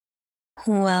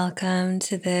Welcome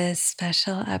to this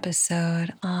special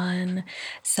episode on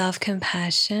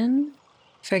self-compassion,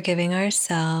 forgiving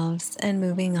ourselves, and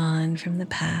moving on from the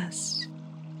past.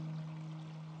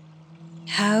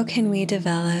 How can we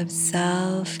develop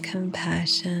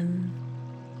self-compassion?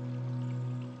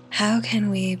 How can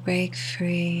we break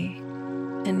free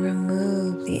and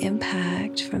remove the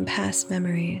impact from past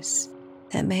memories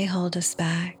that may hold us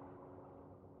back?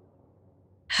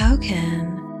 How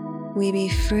can we be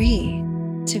free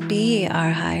to be our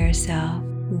higher self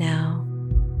now?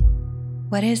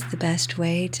 What is the best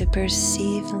way to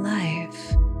perceive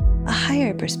life? A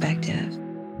higher perspective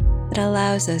that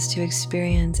allows us to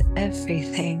experience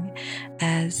everything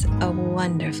as a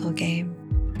wonderful game.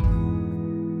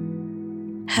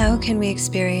 How can we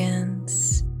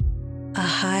experience a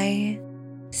high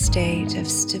state of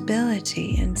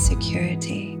stability and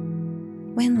security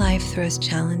when life throws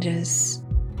challenges?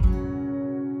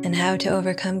 And how to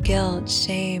overcome guilt,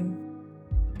 shame,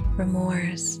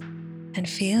 remorse, and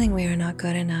feeling we are not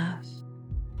good enough,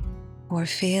 or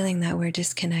feeling that we're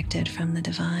disconnected from the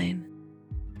divine.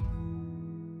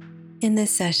 In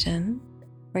this session,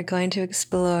 we're going to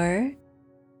explore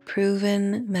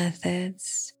proven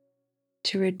methods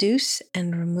to reduce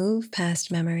and remove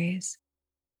past memories,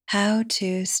 how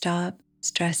to stop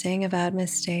stressing about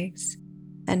mistakes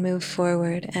and move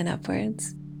forward and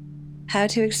upwards, how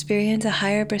to experience a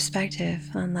higher perspective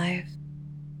on life,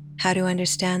 how to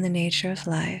understand the nature of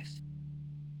life,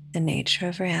 the nature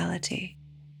of reality,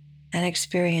 and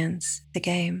experience the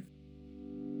game,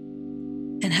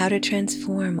 and how to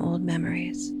transform old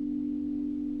memories.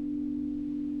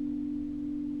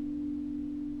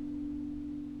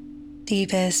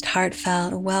 Deepest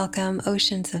heartfelt welcome,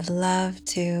 oceans of love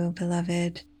to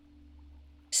beloved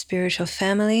spiritual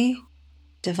family,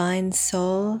 divine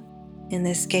soul in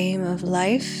this game of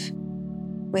life.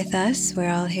 With us, we're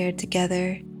all here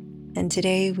together, and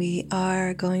today we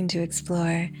are going to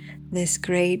explore this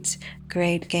great,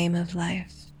 great game of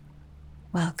life.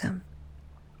 Welcome.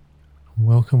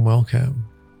 Welcome, welcome.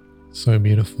 So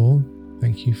beautiful.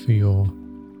 Thank you for your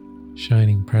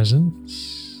shining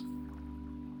presence.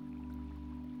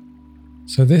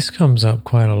 So this comes up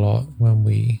quite a lot when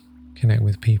we connect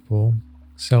with people.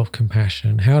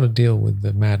 Self-compassion, how to deal with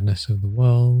the madness of the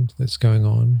world that's going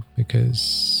on,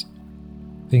 because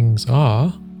things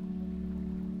are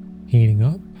heating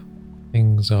up,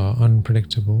 things are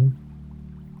unpredictable.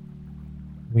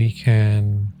 We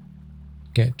can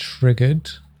get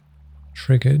triggered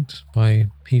by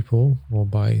people or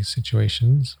by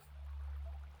situations.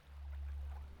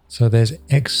 So there's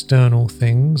external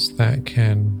things that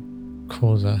can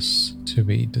cause us to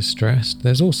be distressed.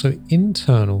 There's also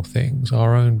internal things,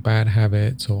 our own bad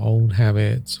habits or old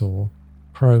habits or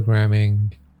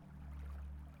programming.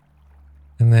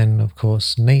 And then, of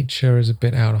course, nature is a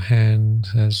bit out of hand,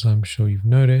 as I'm sure you've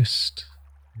noticed.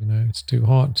 It's too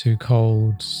hot, too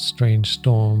cold, strange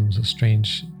storms or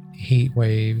strange heat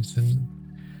waves. And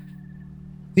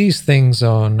these things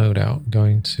are no doubt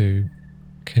going to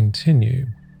continue.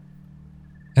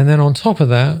 And then on top of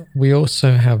that, we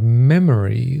also have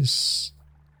memories,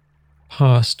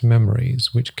 past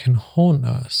memories, which can haunt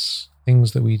us.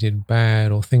 Things that we did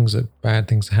bad, or bad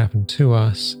things that happened to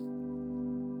us.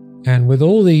 And with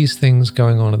all these things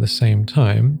going on at the same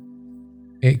time,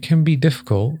 it can be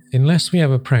difficult, unless we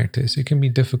have a practice, it can be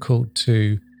difficult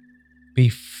to be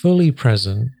fully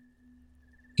present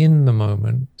in the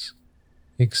moment,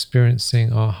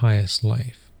 experiencing our highest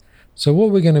life. So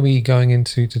what we're going to be going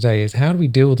into today is, how do we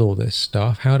deal with all this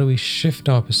stuff? How do we shift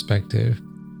our perspective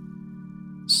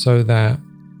so that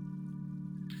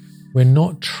we're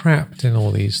not trapped in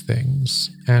all these things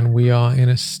and we are in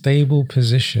a stable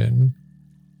position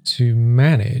to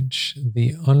manage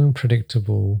the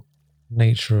unpredictable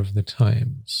nature of the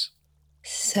times?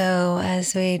 So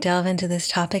as we delve into this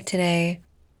topic today,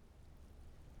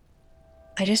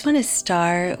 I just want to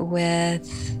start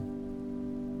with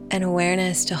an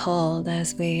awareness to hold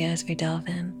as we delve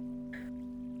in,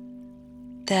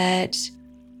 that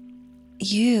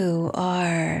you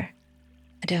are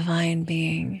a divine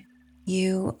being.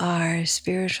 You are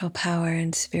spiritual power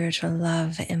and spiritual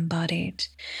love embodied.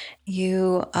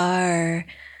 You are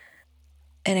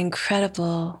an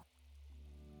incredible,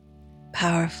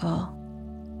 powerful,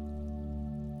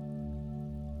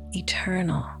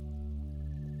 eternal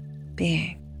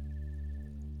being,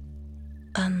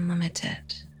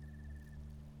 unlimited.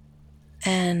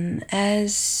 And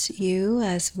as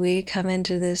we come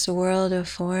into this world of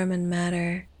form and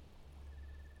matter,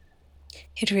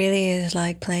 it really is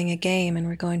like playing a game, and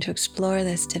we're going to explore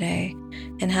this today,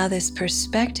 and how this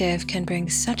perspective can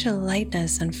bring such a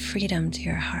lightness and freedom to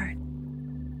your heart.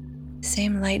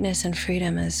 same lightness and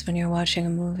freedom as when you're watching a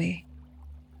movie.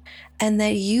 And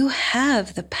that you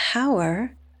have the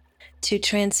power to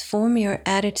transform your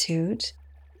attitude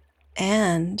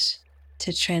and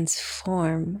to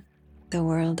transform the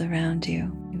world around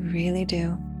you. You really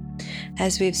do.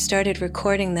 As we've started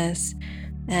recording this,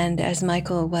 and as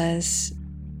Michael was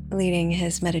leading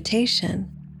his meditation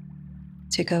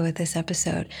to go with this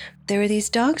episode, there were these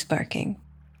dogs barking.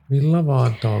 We love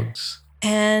our dogs.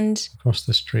 And across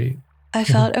the street, I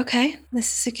felt, okay,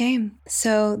 this is a game.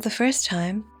 So the first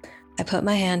time I put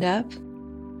my hand up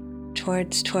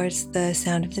towards the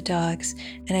sound of the dogs,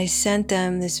 and I sent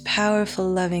them this powerful,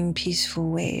 loving, peaceful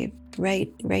wave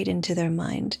right into their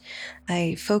mind.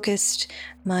 I focused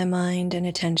my mind and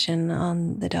attention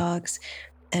on the dogs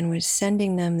and was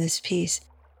sending them this peace,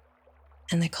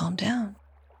 and they calmed down,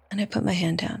 and I put my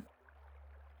hand down.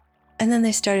 And then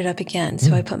they started up again,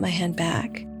 so I put my hand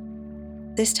back.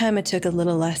 This time it took a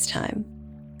little less time,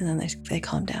 and then they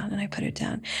calmed down and I put it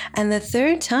down. And the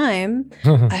third time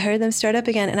I heard them start up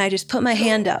again, and I just put my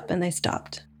hand up and they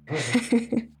stopped.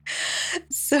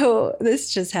 So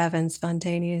this just happened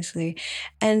spontaneously.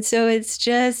 And so it's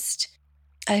just,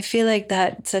 I feel like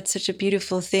that's such a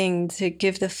beautiful thing to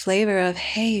give the flavor of,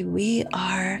 hey, we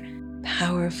are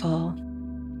powerful.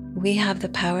 We have the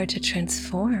power to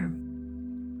transform.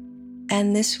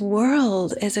 And this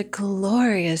world is a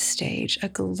glorious stage, a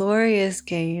glorious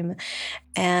game.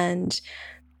 And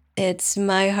it's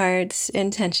my heart's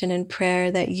intention and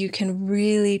prayer that you can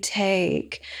really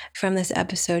take from this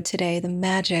episode today the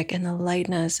magic and the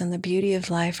lightness and the beauty of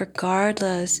life,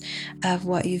 regardless of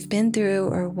what you've been through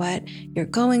or what you're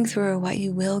going through or what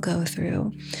you will go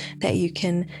through, that you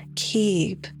can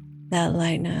keep that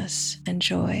lightness and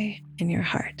joy in your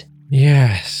heart.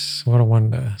 Yes, what a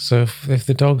wonder. So if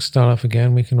the dogs start off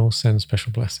again, we can all send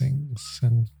special blessings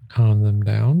and calm them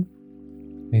down.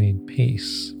 They need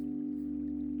peace.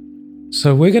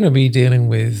 So we're going to be dealing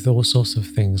with all sorts of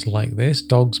things like this.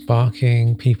 Dogs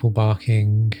barking, people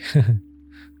barking,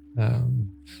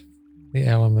 the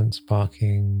elements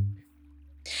barking.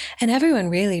 And everyone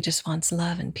really just wants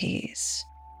love and peace.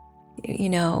 You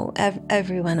know,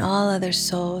 everyone, all other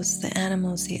souls, the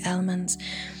animals, the elements.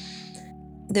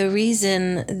 The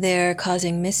reason they're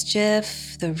causing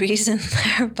mischief, the reason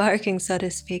they're barking, so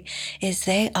to speak, is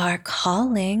they are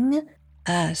calling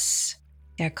us.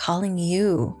 They're calling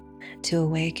you to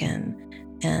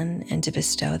awaken and to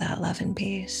bestow that love and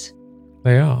peace.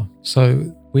 They are.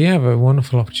 So we have a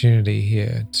wonderful opportunity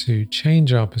here to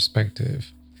change our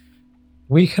perspective.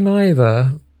 We can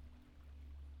either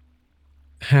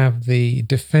have the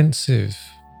defensive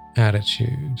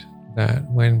attitude that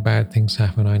when bad things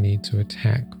happen, I need to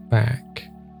attack back.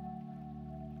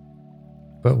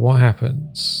 But what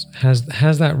happens? Has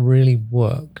that really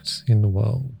worked in the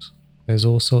world? There's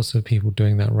all sorts of people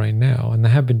doing that right now, and they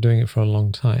have been doing it for a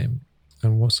long time.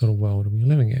 And what sort of world are we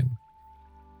living in?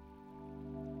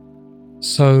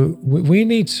 So we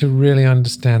need to really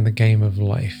understand the game of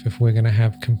life if we're going to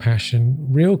have compassion.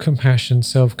 Real compassion,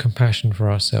 self-compassion for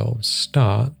ourselves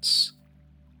starts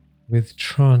with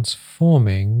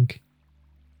transforming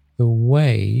the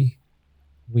way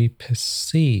we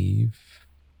perceive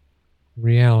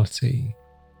reality.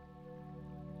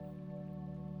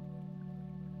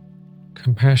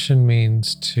 Compassion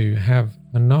means to have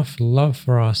enough love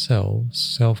for ourselves,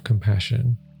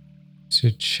 self-compassion,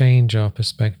 to change our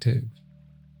perspective.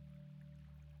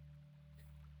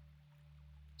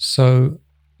 So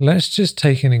let's just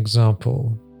take an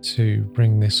example to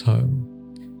bring this home.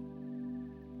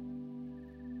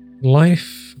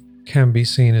 Life can be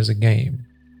seen as a game.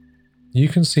 You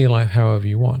can see life however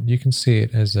you want. You can see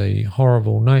it as a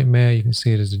horrible nightmare. You can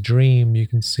see it as a dream. You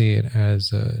can see it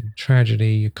as a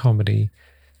tragedy, a comedy.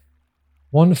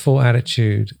 Wonderful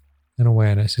attitude and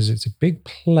awareness is it's a big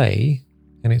play,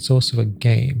 and it's also a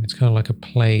game. It's kind of like a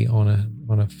play on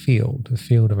a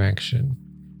field of action.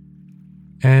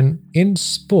 And in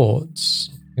sports,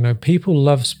 you know, people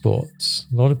love sports.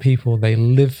 A lot of people, they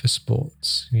live for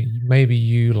sports. Maybe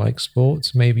you like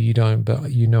sports, maybe you don't,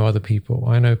 but you know other people.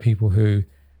 I know people who,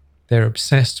 they're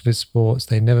obsessed with sports.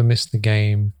 They never miss the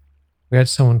game. We had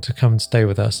someone to come and stay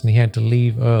with us, and he had to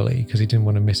leave early because he didn't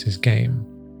want to miss his game.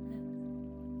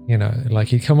 You know, like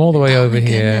he'd come all the way over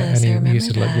here, and he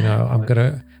said, like, you know, I'm going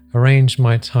to arrange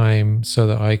my time so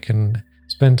that I can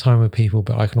spend time with people,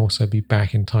 but I can also be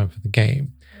back in time for the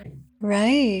game.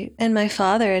 Right. And my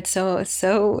father, it's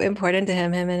so important to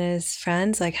him. Him and his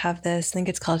friends like have this, I think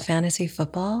it's called fantasy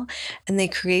football. And they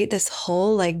create this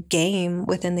whole like game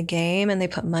within the game and they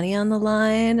put money on the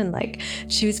line and like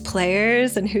choose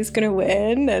players and who's gonna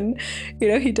win. And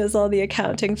he does all the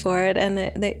accounting for it and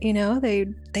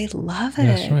they love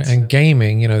That's right. it. And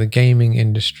gaming, the gaming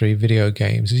industry, video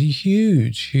games is a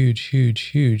huge, huge, huge,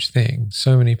 huge thing.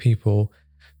 So many people.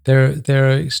 There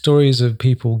are stories of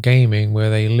people gaming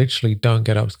where they literally don't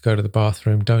get up to go to the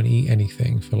bathroom, don't eat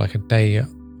anything for like a day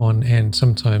on end.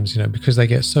 Sometimes, because they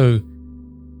get so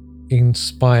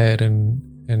inspired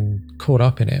and caught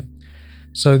up in it.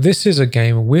 So this is a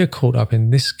game, we're caught up in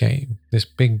this game, this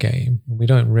big game, and we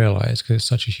don't realize because it's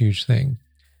such a huge thing.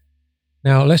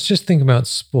 Now, let's just think about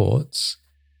sports.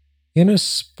 In a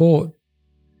sport,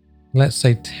 let's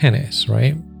say tennis,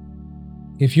 right?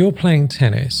 If you're playing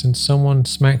tennis and someone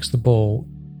smacks the ball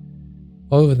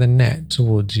over the net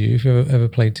towards you, if you've ever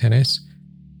played tennis,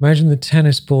 imagine the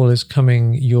tennis ball is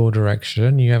coming your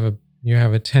direction. You have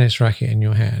a tennis racket in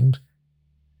your hand.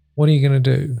 What are you going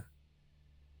to do?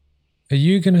 Are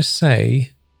you going to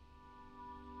say,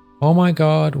 oh my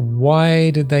God,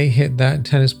 why did they hit that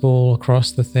tennis ball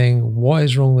across the thing? What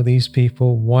is wrong with these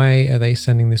people? Why are they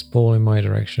sending this ball in my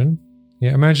direction?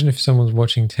 Yeah, imagine if someone's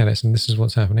watching tennis and this is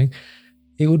what's happening.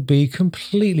 It would be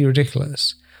completely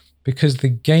ridiculous because the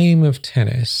game of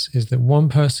tennis is that one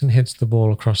person hits the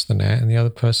ball across the net and the other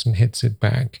person hits it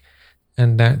back.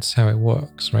 And that's how it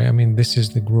works, right? I mean, this is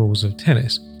the rules of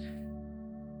tennis.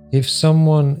 If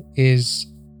someone is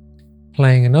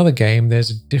playing another game, there's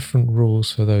different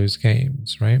rules for those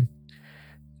games, right?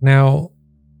 Now,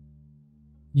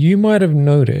 you might have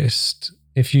noticed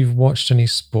if you've watched any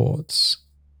sports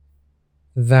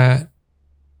that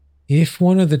if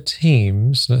one of the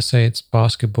teams, let's say it's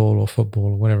basketball or football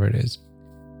or whatever it is,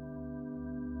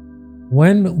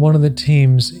 when one of the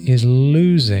teams is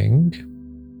losing,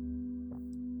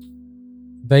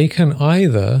 they can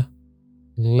either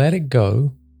let it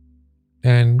go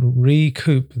and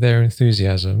recoup their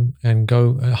enthusiasm and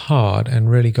go hard and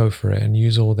really go for it and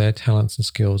use all their talents and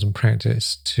skills and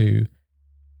practice to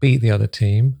beat the other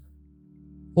team,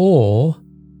 or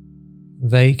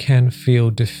they can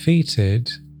feel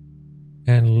defeated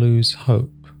and lose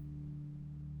hope.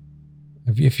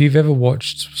 If you've ever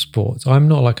watched sports, I'm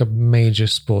not like a major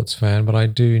sports fan, but I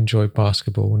do enjoy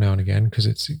basketball now and again because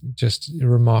it's just a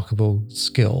remarkable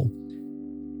skill.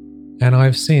 And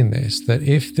I've seen this, that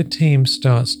if the team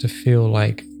starts to feel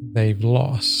like they've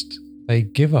lost, they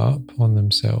give up on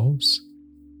themselves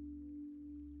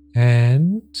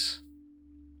and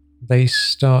they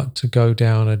start to go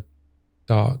down a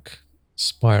dark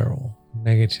spiral,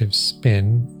 negative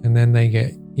spin, and then they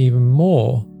get even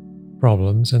more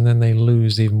problems and then they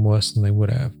lose even worse than they would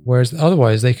have. Whereas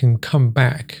otherwise they can come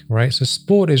back, right? So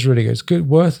sport is really good. It's good,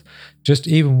 worth just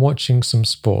even watching some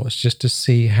sports just to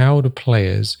see how the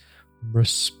players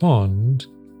respond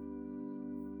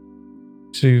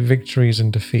to victories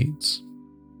and defeats.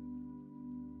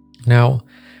 Now,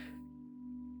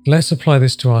 let's apply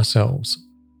this to ourselves.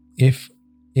 If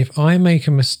I make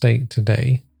a mistake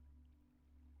today,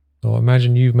 or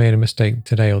imagine you've made a mistake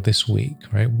today or this week,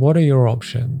 right? What are your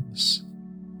options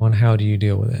on how do you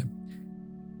deal with it?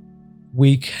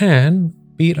 We can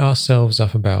beat ourselves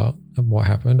up about what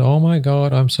happened. Oh my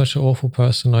God, I'm such an awful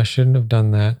person. I shouldn't have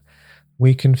done that.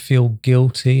 We can feel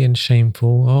guilty and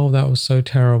shameful. Oh, that was so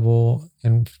terrible,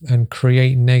 and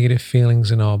create negative feelings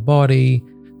in our body,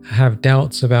 have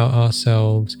doubts about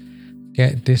ourselves,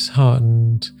 get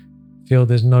disheartened, feel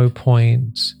there's no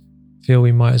point, feel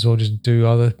we might as well just do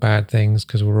other bad things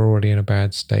because we're already in a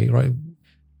bad state, right?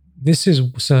 This is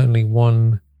certainly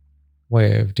one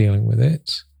way of dealing with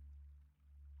it.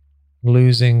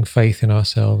 Losing faith in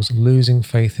ourselves, losing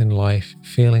faith in life,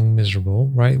 feeling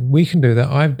miserable, right? We can do that.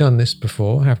 I've done this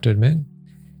before, I have to admit.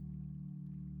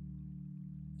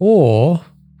 Or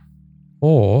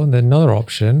another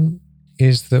option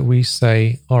is that we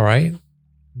say, all right,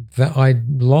 that I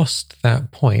lost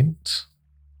that point.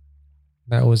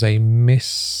 That was a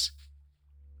mistake.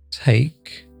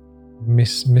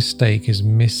 Mistake is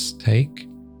mistake.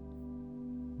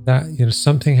 That,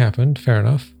 something happened, fair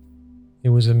enough. It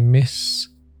was a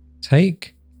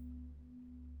mistake.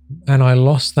 And I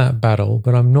lost that battle,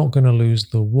 but I'm not going to lose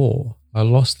the war. I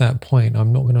lost that point.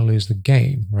 I'm not going to lose the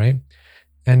game, right?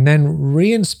 And then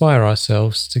re-inspire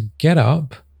ourselves to get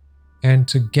up and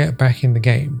to get back in the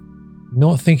game.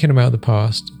 Not thinking about the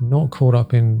past, not caught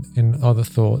up in other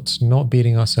thoughts, not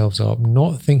beating ourselves up,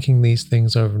 not thinking these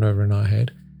things over and over in our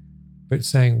head, but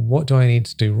saying, what do I need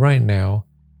to do right now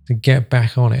to get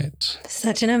back on it.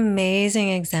 Such an amazing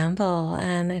example.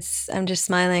 And I'm just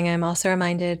smiling. I'm also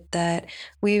reminded that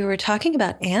we were talking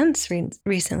about ants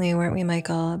recently, weren't we,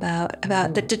 Michael?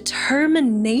 About the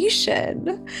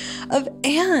determination of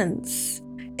ants.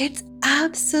 It's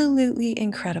absolutely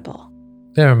incredible.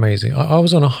 They're amazing. I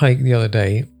was on a hike the other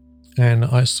day and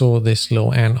I saw this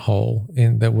little ant hole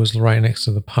that was right next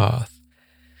to the path.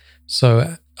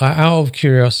 So out of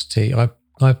curiosity, I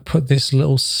put this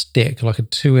little stick, like a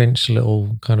 2-inch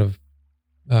little kind of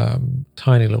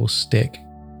tiny little stick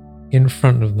in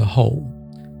front of the hole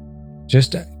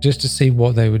just to see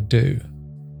what they would do.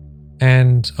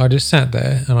 And I just sat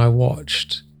there and I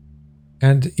watched.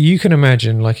 And you can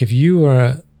imagine, like, if you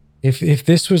were if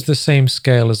this was the same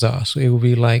scale as us, it would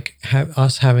be like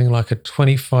us having like a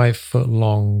 25-foot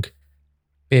long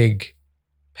big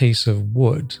piece of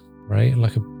wood, right?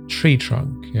 Like a tree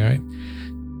trunk, right?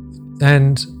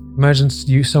 And imagine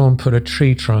someone put a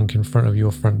tree trunk in front of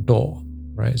your front door,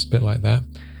 right? It's a bit like that.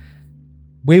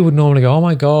 We would normally go, oh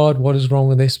my God, what is wrong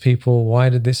with this, people? Why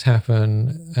did this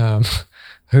happen?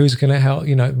 Who's going to help?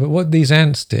 But what these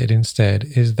ants did instead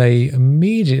is they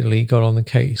immediately got on the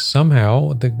case.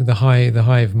 Somehow the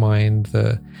hive mind,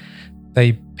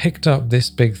 they picked up this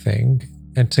big thing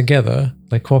and together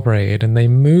they cooperated and they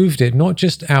moved it not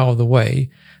just out of the way,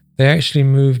 they actually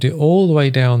moved it all the way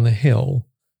down the hill.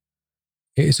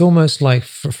 It's almost like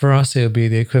for us, it would be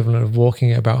the equivalent of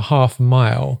walking about half a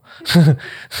mile.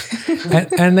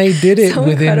 and they did it So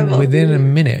within a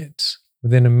minute.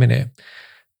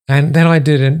 And then I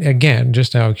did it again,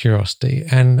 just out of curiosity.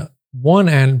 And one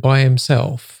ant by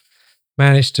himself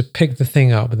managed to pick the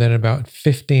thing up within about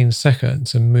 15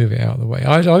 seconds and move it out of the way.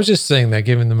 I was just sitting there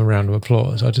giving them a round of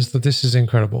applause. I just thought, this is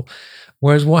incredible.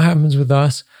 Whereas what happens with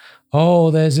us?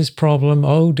 Oh, there's this problem.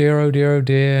 Oh dear, oh dear, oh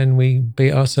dear. And we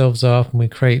beat ourselves up and we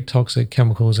create toxic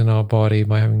chemicals in our body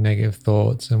by having negative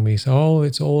thoughts. And we say, oh,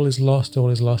 all is lost, all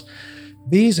is lost.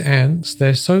 These ants,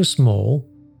 they're so small.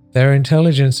 Their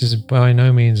intelligence is by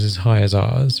no means as high as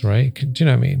ours, right? Do you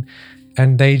know what I mean?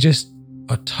 And they just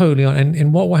are totally on.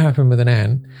 And what will happen with an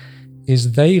ant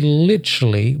is they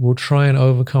literally will try and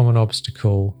overcome an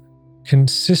obstacle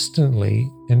consistently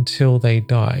until they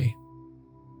die.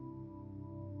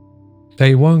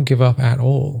 They won't give up at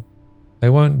all. They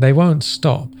won't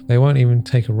stop. They won't even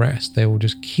take a rest. They will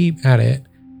just keep at it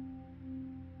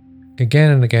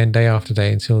again and again, day after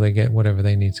day, until they get whatever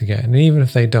they need to get. And even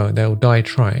if they don't, they'll die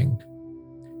trying.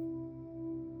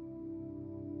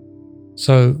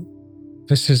 So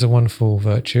this is a wonderful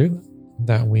virtue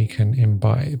that we can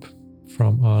imbibe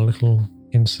from our little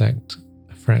insect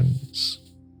friends.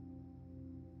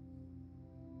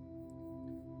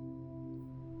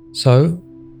 So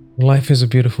life is a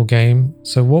beautiful game.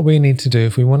 So what we need to do,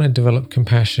 if we want to develop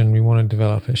compassion, we want to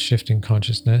develop a shift in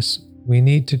consciousness, we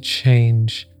need to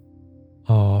change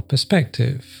our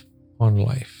perspective on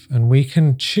life. And we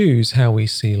can choose how we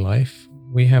see life.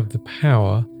 We have the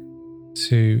power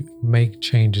to make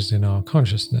changes in our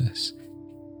consciousness.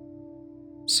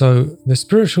 So the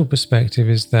spiritual perspective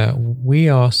is that we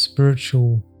are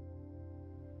spiritual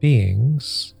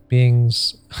beings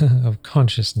of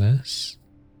consciousness.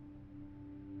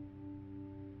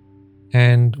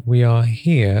 And we are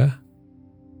here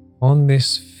on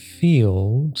this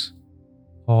field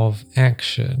of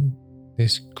action,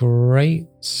 this great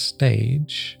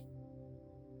stage,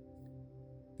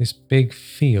 this big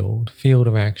field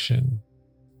of action.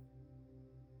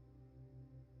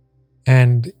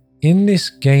 And in this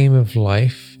game of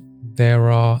life, there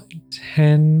are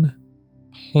 10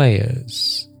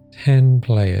 players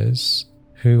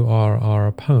who are our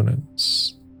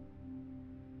opponents.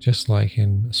 Just like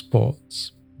in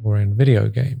sports or in video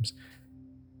games.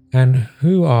 And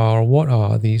what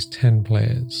are these 10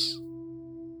 players?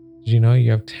 Did you know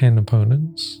you have 10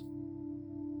 opponents?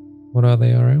 What are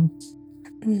they, Ariel?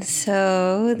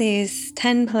 So these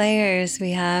 10 players, we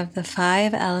have the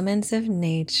 5 elements of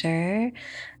nature: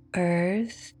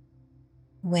 earth,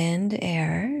 wind,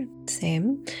 air,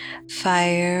 same,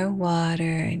 fire, water,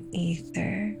 and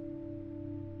ether.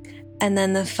 And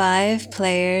then the 5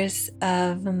 players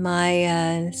of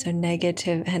Maya, so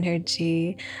negative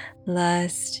energy,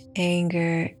 lust,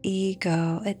 anger,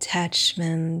 ego,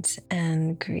 attachment,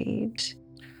 and greed.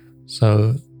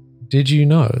 So, did you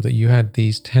know that you had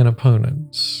these 10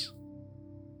 opponents?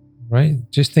 Right?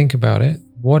 Just think about it.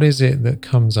 What is it that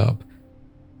comes up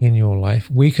in your life?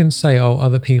 We can say, oh,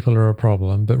 other people are a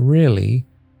problem, but really,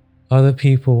 other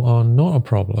people are not a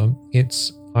problem.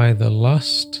 It's either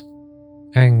lust,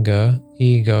 anger,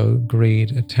 ego,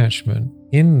 greed, attachment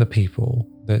in the people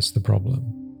that's the problem.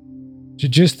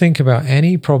 Just think about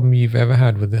any problem you've ever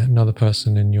had with another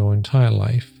person in your entire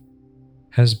life.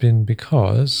 has been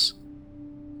because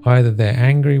either they're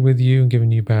angry with you and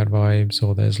giving you bad vibes,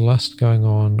 or there's lust going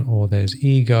on, or there's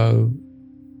ego,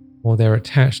 or they're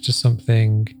attached to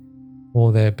something,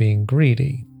 or they're being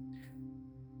greedy.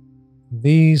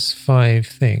 These 5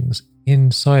 things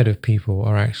inside of people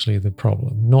are actually the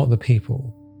problem, not the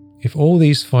people. If all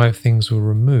these 5 things were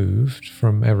removed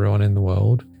from everyone in the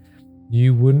world,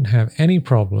 you wouldn't have any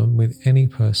problem with any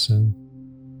person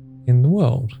in the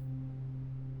world.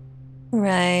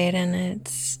 Right,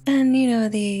 and you know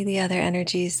the other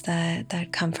energies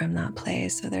that come from that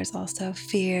place. So there's also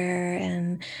fear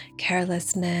and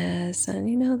carelessness, and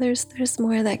you know there's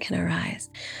more that can arise.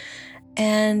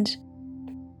 And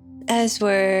as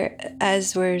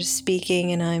we're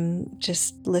speaking, and I'm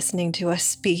just listening to us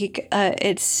speak,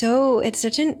 it's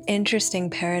such an interesting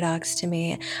paradox to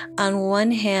me. On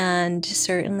one hand,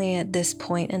 certainly at this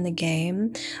point in the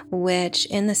game, which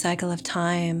in the cycle of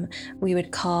time we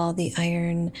would call the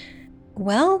Iron,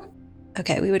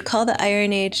 we would call the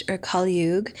Iron Age or Kali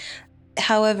Yuga.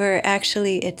 However,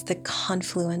 actually, it's the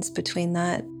confluence between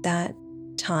that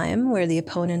time where the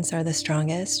opponents are the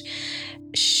strongest,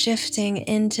 shifting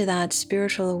into that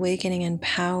spiritual awakening and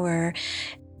power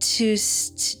to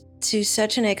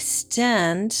such an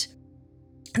extent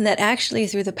that actually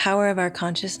through the power of our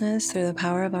consciousness, through the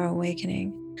power of our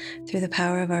awakening, through the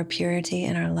power of our purity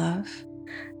and our love,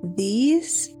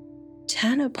 these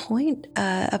 10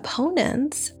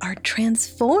 opponents are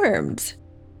transformed.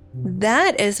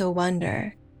 That is a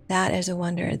wonder. That is a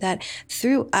wonder that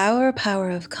through our power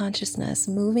of consciousness,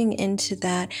 moving into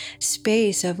that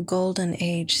space of golden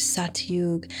age,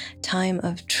 Satyug, time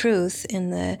of truth in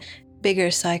the bigger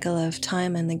cycle of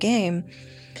time and the game,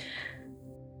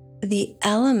 the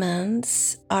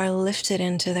elements are lifted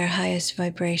into their highest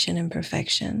vibration and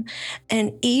perfection.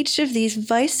 And each of these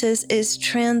vices is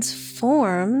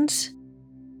transformed,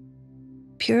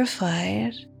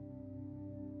 purified,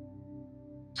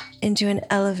 into an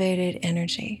elevated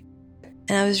energy.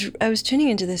 And I was tuning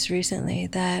into this recently,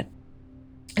 that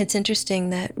it's interesting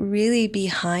that really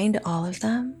behind all of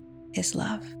them is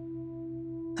love.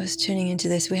 I was tuning into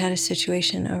this. We had a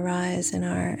situation arise in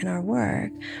our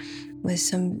work with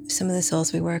some of the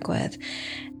souls we work with.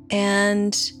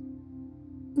 And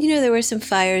you know, there were some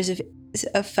fires of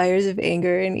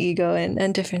anger and ego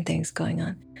and different things going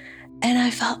on. And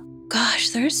I felt, gosh,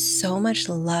 there's so much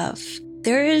love.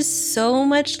 There is so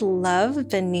much love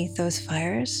beneath those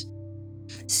fires.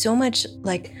 So much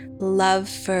like love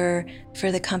for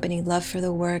the company, love for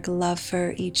the work, love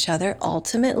for each other.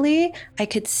 Ultimately, I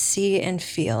could see and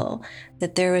feel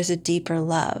that there was a deeper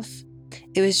love.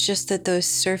 It was just that those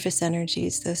surface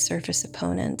energies, those surface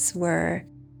opponents were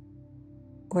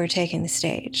taking the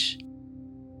stage.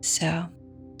 So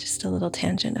just a little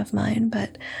tangent of mine,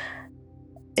 but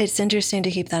it's interesting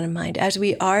to keep that in mind as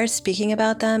we are speaking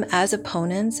about them as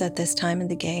opponents at this time in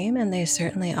the game, and they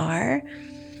certainly are.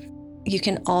 You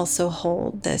can also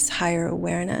hold this higher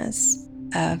awareness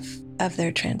of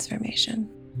their transformation.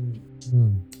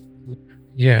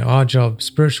 Yeah, our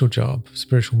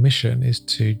spiritual mission is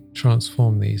to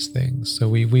transform these things. So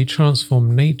we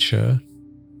transform nature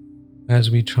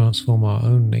as we transform our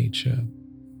own nature.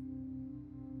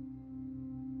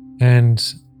 And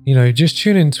you know, just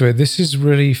tune into it. This is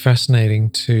really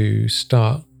fascinating to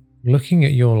start looking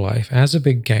at your life as a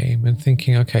big game and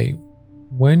thinking, okay,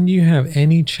 when you have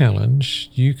any challenge,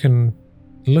 you can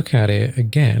look at it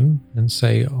again and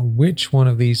say, which one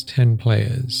of these 10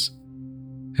 players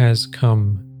has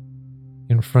come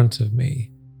in front of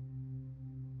me?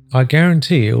 I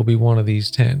guarantee it will be one of these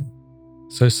 10.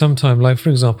 So sometime, like for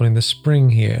example, in the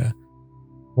spring here,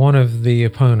 one of the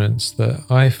opponents that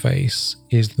I face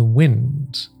is the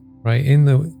wind, right?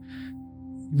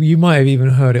 You might have even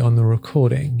heard it on the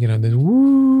recording. You know, there's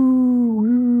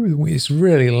woo, woo. It's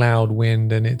really loud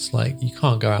wind, and it's like you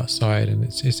can't go outside, and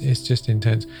it's just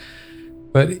intense.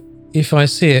 But if I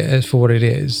see it as for what it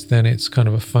is, then it's kind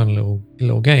of a fun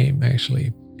little game,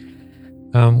 actually.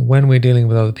 When we're dealing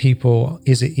with other people,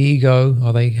 is it ego?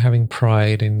 Are they having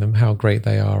pride in them, how great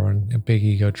they are, and a big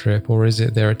ego trip? Or is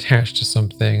it they're attached to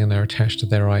something and they're attached to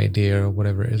their idea or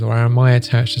whatever it is? Or am I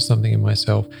attached to something in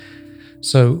myself?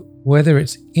 So whether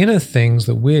it's inner things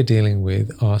that we're dealing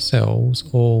with ourselves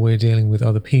or we're dealing with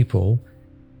other people,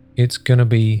 it's going to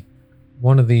be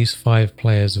one of these 5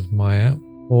 players of Maya.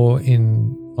 Or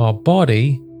in our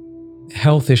body,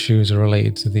 health issues are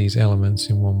related to these elements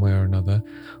in one way or another.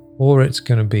 Or it's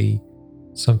going to be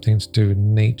something to do with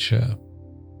nature.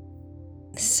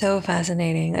 So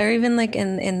fascinating. Or even like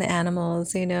in the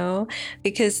animals, you know,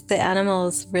 because the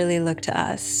animals really look to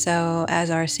us. So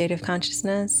as our state of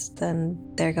consciousness, then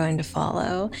they're going to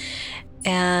follow.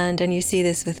 And you see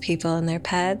this with people and their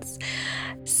pets.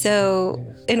 So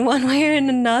in one way or in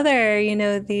another,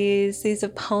 these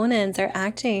opponents are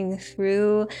acting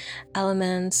through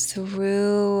elements,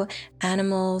 through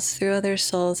animals, through other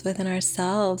souls within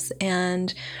ourselves.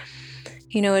 And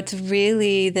it's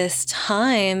really, this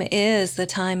time is the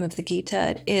time of the Gita.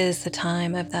 It is the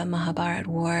time of that Mahabharata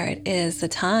war. It is the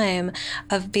time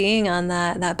of being on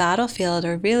that battlefield,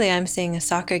 or really I'm seeing a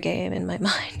soccer game in my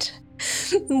mind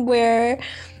where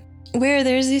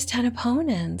there's these 10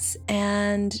 opponents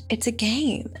and it's a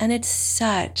game, and it's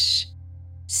such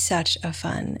a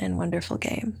fun and wonderful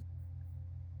game.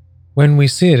 When we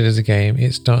see it as a game,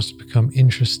 it starts to become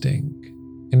interesting.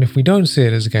 And if we don't see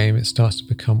it as a game, it starts to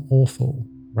become awful,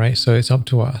 right? So it's up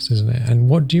to us, isn't it? And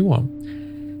what do you want?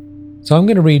 So I'm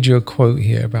going to read you a quote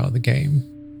here about the game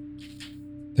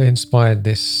that inspired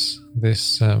this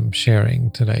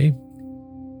sharing today.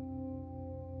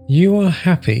 You are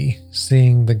happy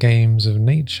seeing the games of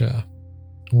nature.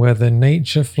 Whether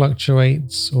nature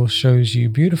fluctuates or shows you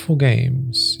beautiful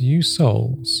games, you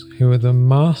souls, who are the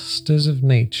masters of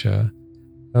nature,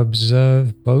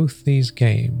 observe both these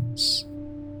games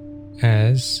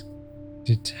as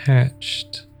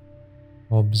detached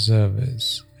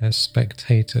observers, as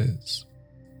spectators.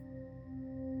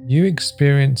 You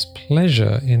experience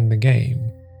pleasure in the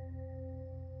game.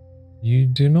 You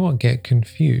do not get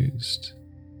confused.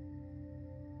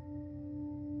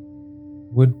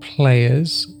 Would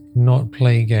players not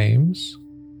play games?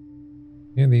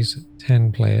 These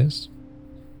 10 players.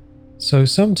 So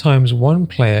sometimes one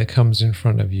player comes in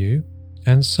front of you,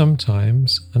 and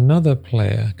sometimes another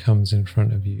player comes in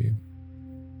front of you.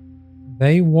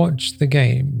 They watch the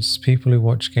games. People who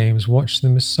watch games watch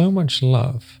them with so much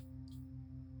love.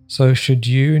 So should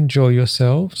you enjoy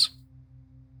yourselves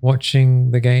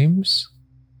watching the games,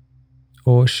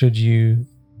 or should you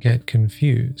get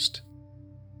confused?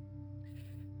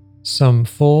 Some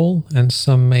fall and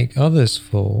some make others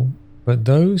fall, but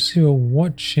those who are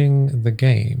watching the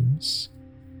games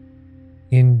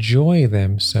enjoy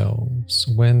themselves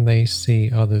when they see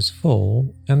others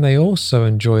fall, and they also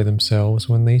enjoy themselves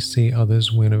when they see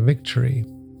others win a victory.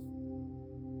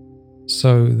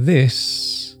 So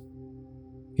this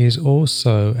is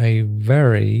also a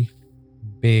very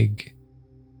big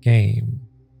game.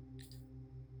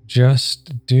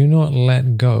 Just do not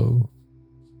let go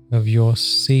of your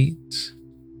seat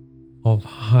of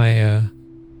higher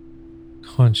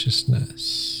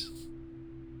consciousness.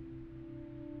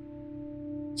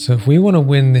 So if we want to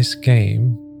win this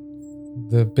game,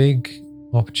 the big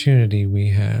opportunity we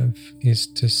have is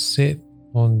to sit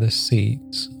on the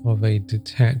seat of a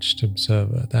detached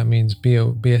observer. That means be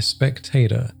a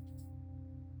spectator.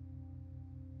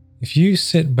 If you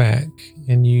sit back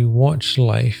and you watch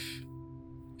life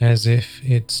as if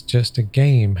it's just a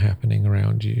game happening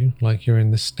around you, like you're in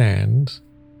the stand,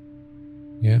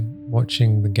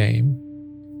 watching the game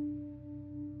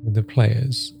with the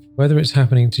players, whether it's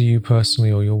happening to you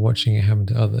personally or you're watching it happen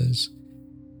to others,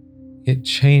 it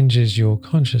changes your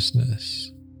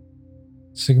consciousness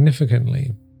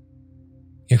significantly.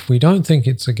 If we don't think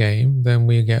it's a game, then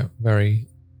we get very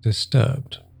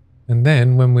disturbed. And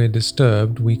then when we're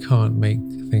disturbed, we can't make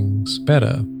things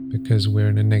better because we're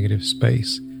in a negative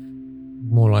space,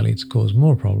 more likely to cause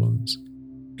more problems.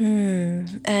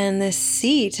 And the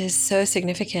seat is so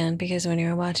significant because when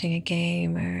you're watching a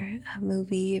game or a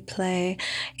movie, a play,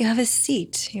 you have a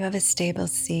seat, you have a stable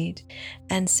seat.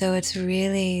 And so it's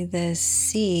really the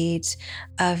seat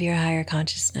of your higher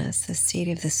consciousness, the seat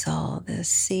of the soul, the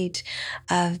seat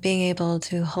of being able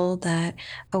to hold that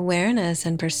awareness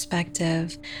and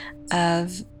perspective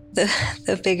of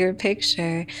the bigger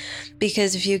picture.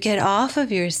 Because if you get off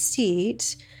of your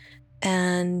seat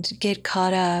and get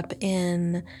caught up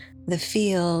in the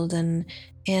field and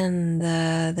in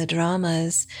the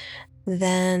dramas,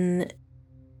 then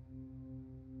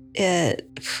I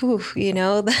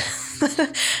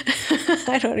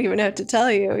don't even have to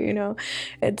tell you,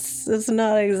 it's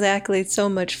not exactly so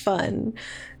much fun.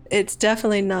 It's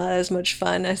definitely not as much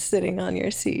fun as sitting on your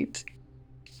seat.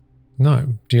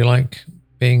 No. Do you like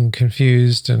being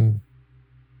confused and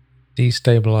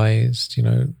destabilized,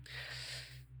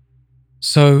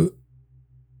 So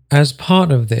as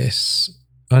part of this,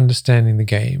 understanding the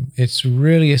game, it's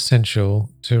really essential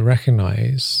to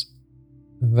recognize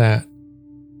that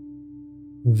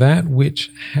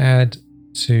which had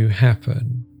to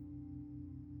happen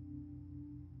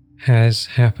has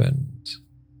happened.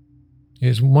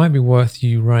 It might be worth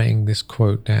you writing this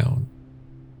quote down.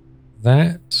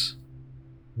 That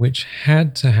which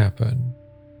had to happen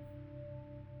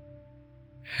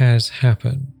has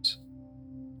happened.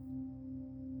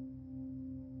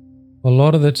 a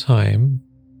lot of the time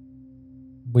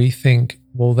we think,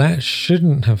 well, that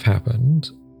shouldn't have happened,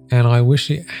 and I wish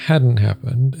it hadn't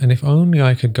happened, and if only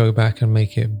I could go back and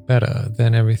make it better,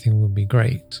 then everything would be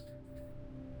great.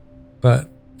 But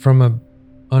from an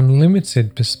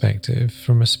unlimited perspective,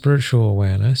 from a spiritual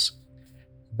awareness,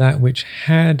 that which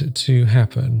had to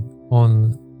happen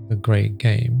on the great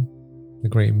game, the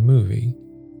great movie,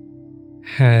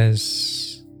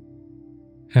 has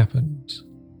happened.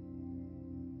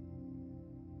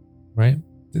 Right?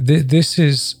 This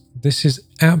is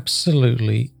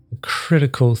absolutely a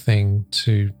critical thing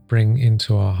to bring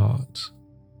into our heart.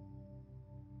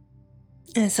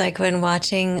 It's like when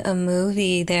watching a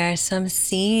movie, there are some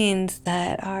scenes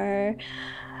that are,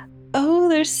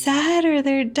 they're sad or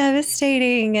they're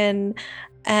devastating,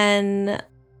 and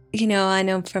I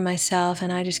know for myself,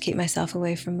 and I just keep myself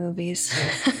away from movies.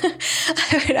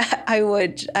 I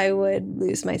would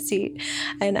lose my seat,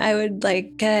 and I would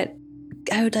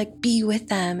be with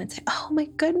them and say, oh my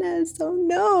goodness, oh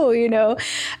no,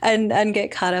 and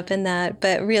get caught up in that.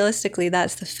 But realistically,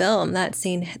 that's the film, that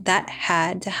scene, that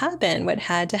had to happen. What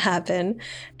had to happen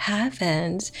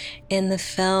happened in the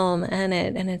film, and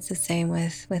it's the same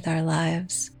with our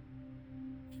lives.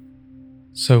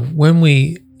 So when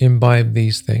we imbibe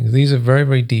these things, these are very,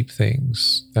 very deep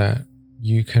things that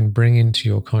you can bring into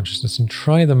your consciousness and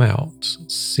try them out.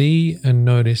 See and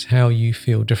notice how you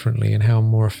feel differently, and how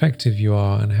more effective you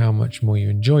are, and how much more you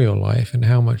enjoy your life, and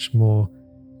how much more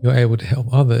you're able to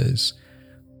help others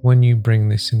when you bring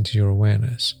this into your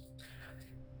awareness.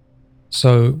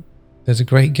 So there's a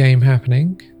great game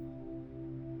happening.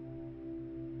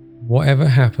 Whatever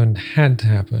happened had to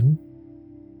happen.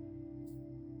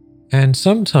 And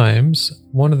sometimes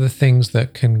one of the things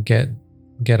that can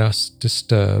get us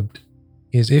disturbed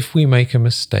is if we make a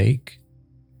mistake,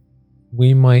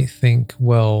 we might think,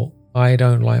 well, I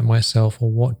don't like myself, or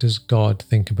what does God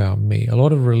think about me? A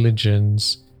lot of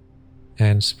religions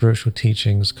and spiritual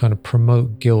teachings kind of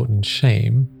promote guilt and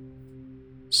shame.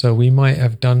 So we might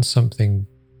have done something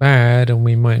bad, and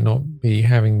we might not be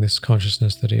having this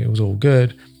consciousness that it was all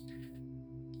good.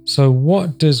 So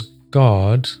what does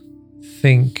God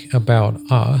think about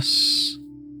us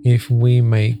if we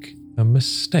make a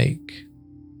mistake?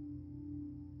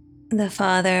 The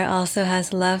Father also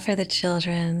has love for the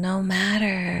children, no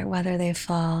matter whether they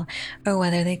fall or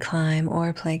whether they climb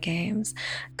or play games.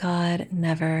 God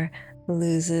never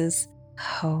loses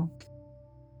hope.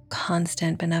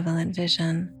 Constant benevolent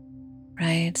vision,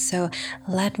 right? So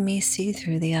let me see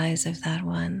through the eyes of that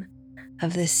one,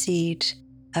 of the seed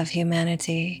of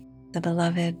humanity, the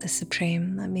beloved, the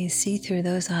supreme. Let me see through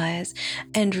those eyes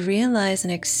and realize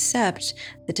and accept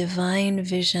the divine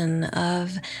vision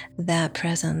of that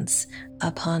presence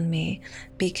upon me,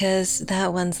 because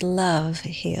that one's love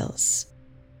heals.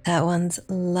 That one's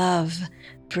love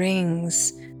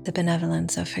brings the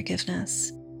benevolence of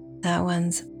forgiveness. That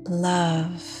one's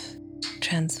love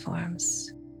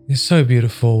transforms. It's so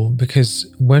beautiful,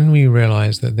 because when we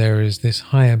realize that there is this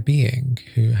higher being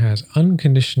who has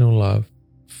unconditional love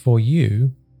for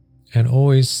you and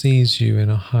always sees you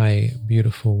in a high,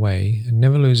 beautiful way, and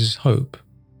never loses hope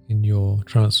in your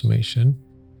transformation,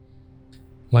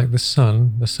 like the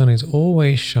sun is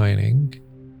always shining.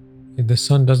 The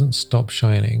sun doesn't stop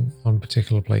shining on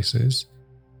particular places.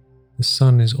 The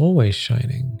sun is always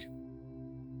shining.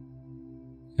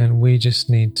 And we just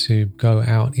need to go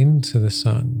out into the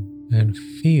sun and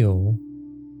feel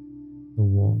the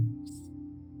warmth.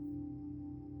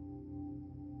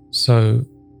 So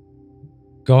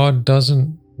God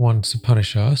doesn't want to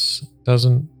punish us,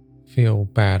 doesn't feel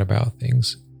bad about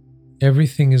things.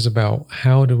 Everything is about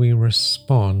how do we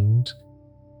respond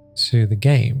to the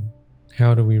game?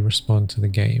 How do we respond to the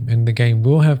game? And the game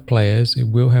will have players, it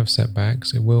will have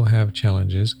setbacks, it will have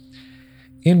challenges.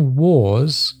 In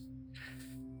wars,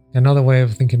 another way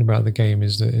of thinking about the game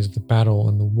is the battle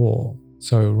and the war.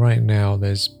 So right now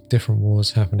there's different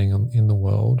wars happening in the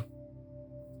world.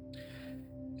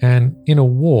 And in a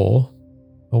war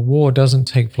doesn't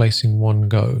take place in one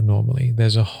go normally.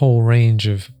 There's a whole range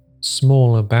of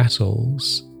smaller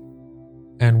battles.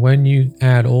 And when you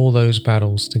add all those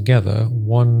battles together,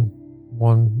 one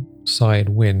side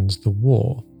wins the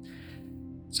war.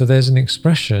 So there's an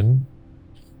expression,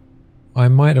 I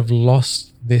might have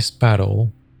lost this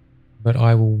battle, but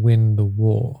I will win the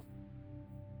war.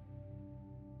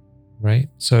 Right?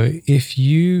 So if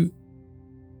you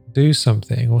do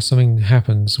something, or something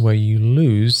happens where you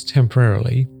lose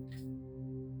temporarily,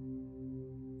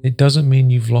 it doesn't mean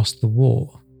you've lost the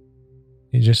war.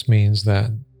 It just means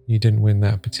that you didn't win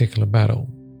that particular battle.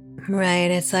 Right.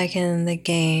 It's like in the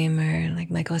game, or like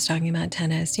Michael was talking about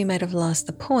tennis, you might have lost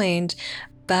the point,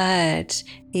 but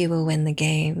you will win the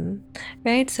game,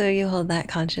 right? So you hold that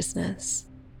consciousness.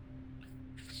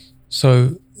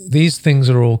 So these things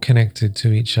are all connected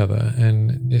to each other,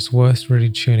 and it's worth really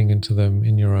tuning into them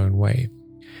in your own way.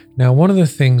 Now, one of the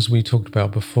things we talked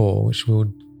about before, which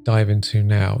we'll dive into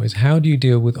now, is how do you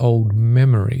deal with old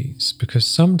memories? Because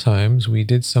sometimes we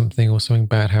did something or something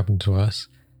bad happened to us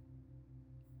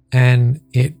and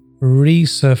it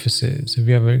resurfaces. Have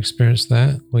you ever experienced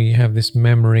that? Where you have this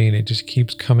memory and it just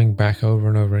keeps coming back over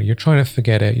and over. You're trying to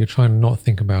forget it, you're trying to not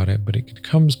think about it, but it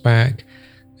comes back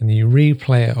and you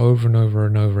replay it over and over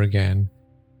and over again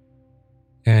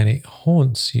and it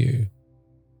haunts you.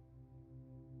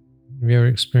 Have you ever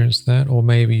experienced that? Or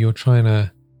maybe you're trying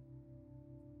to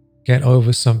get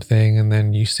over something and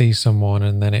then you see someone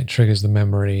and then it triggers the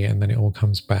memory and then it all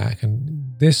comes back.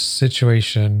 And this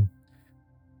situation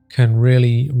can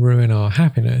really ruin our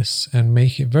happiness and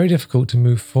make it very difficult to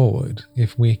move forward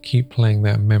if we keep playing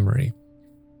that memory.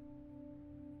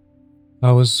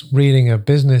 I was reading a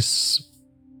business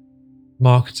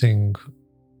marketing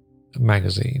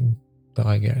magazine that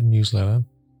I get, a newsletter,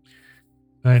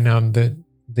 and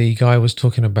the guy was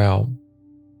talking about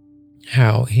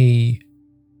how he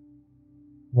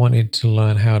wanted to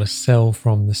learn how to sell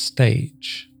from the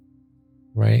stage,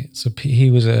 right? So he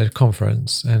was at a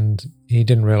conference and he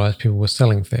didn't realize people were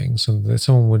selling things, and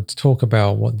someone would talk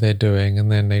about what they're doing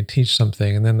and then they'd teach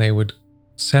something and then they would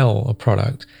sell a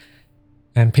product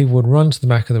and people would run to the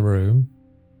back of the room,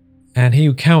 and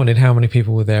he counted how many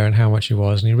people were there and how much it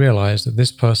was, and he realized that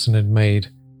this person had made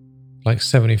like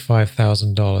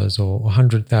 $75,000 or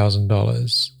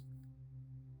 $100,000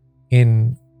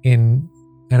 in an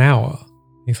hour.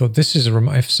 He thought, this is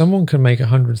if someone can make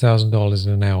 $100,000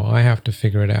 in an hour, I have to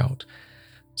figure it out.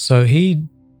 So he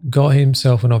got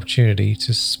himself an opportunity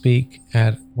to speak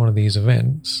at one of these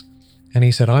events, and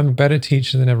he said, I'm a better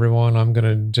teacher than everyone, I'm going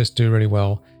to just do really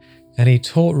well. And he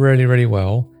taught really, really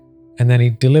well, and then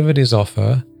he delivered his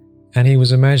offer, and he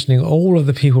was imagining all of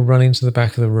the people running to the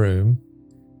back of the room.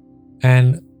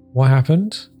 And what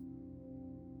happened?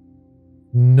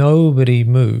 Nobody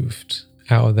moved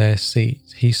out of their seat.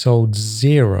 He sold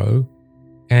zero,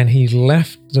 and he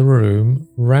left the room,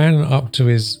 ran up to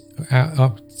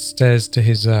upstairs to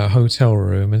his hotel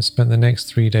room, and spent the next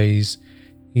 3 days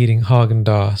eating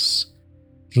Haagen-Dazs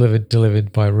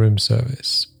delivered by room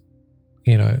service.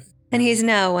 You know. And he's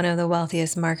now one of the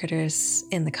wealthiest marketers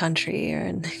in the country.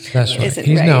 That's right.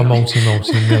 He's right? Now a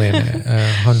multi-millionaire,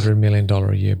 $100 million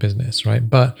a year business, right?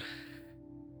 But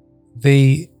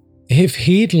if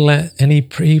he'd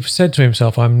he said to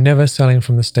himself, I'm never selling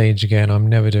from the stage again, I'm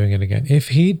never doing it again. If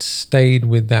he'd stayed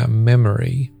with that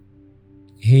memory,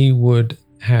 he would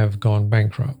have gone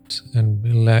bankrupt and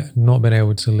not been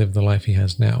able to live the life he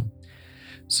has now.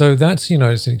 So that's,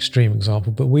 it's an extreme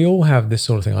example, but we all have this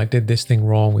sort of thing. I did this thing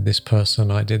wrong with this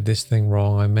person. I did this thing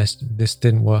wrong. This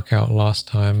didn't work out last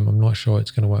time. I'm not sure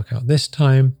it's going to work out this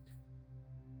time.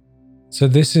 So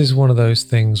this is one of those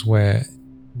things where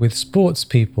with sports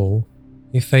people,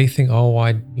 if they think,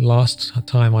 last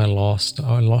time I lost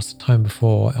the time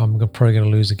before, I'm probably going to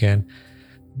lose again.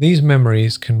 These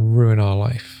memories can ruin our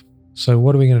life. So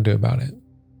what are we going to do about it?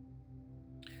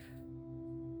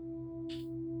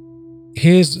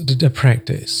 Here's a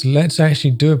practice. Let's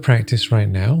actually do a practice right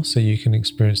now so you can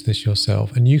experience this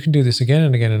yourself. And you can do this again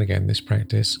and again and again, this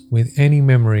practice, with any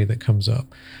memory that comes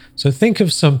up. So think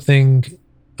of something,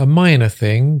 a minor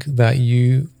thing that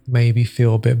you maybe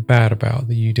feel a bit bad about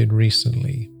that you did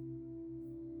recently.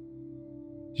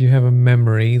 Do you have a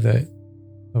memory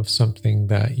of something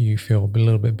that you feel a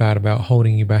little bit bad about,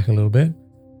 holding you back a little bit?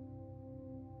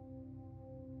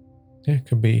 Yeah, it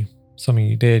could be something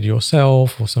you did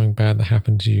yourself, or something bad that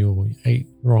happened to you, or you ate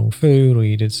wrong food, or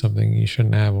you did something you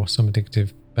shouldn't have, or some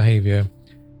addictive behavior,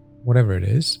 whatever it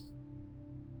is.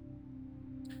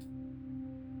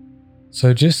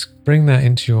 So just bring that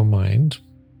into your mind.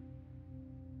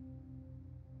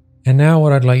 And now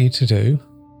what I'd like you to do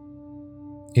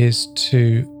is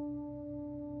to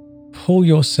pull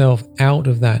yourself out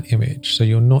of that image. So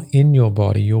you're not in your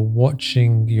body, you're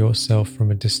watching yourself from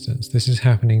a distance. This is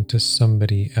happening to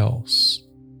somebody else,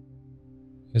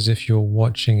 as if you're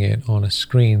watching it on a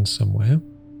screen somewhere.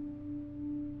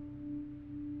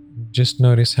 Just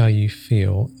notice how you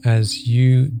feel as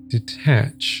you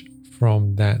detach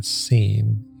from that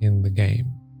scene in the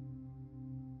game.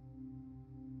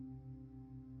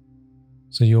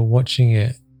 So you're watching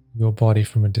it, your body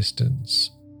from a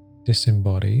distance,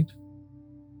 disembodied.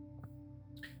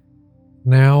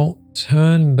 Now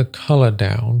turn the color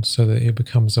down so that it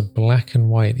becomes a black and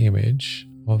white image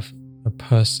of a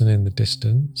person in the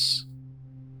distance.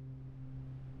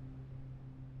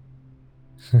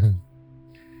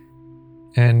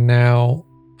 And now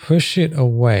push it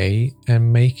away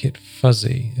and make it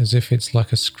fuzzy, as if it's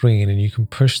like a screen, and you can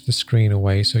push the screen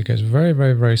away so it gets very,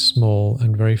 very, very small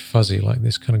and very fuzzy, like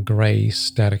this kind of grey,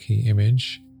 staticky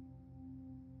image.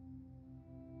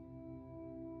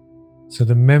 So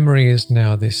the memory is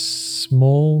now this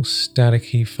small,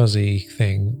 staticky, fuzzy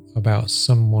thing about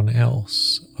someone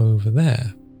else over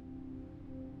there.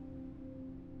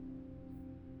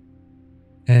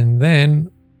 And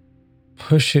then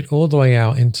push it all the way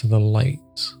out into the light.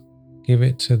 Give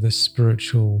it to the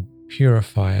spiritual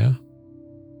purifier.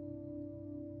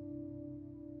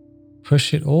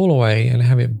 Push it all away and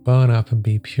have it burn up and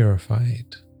be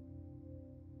purified.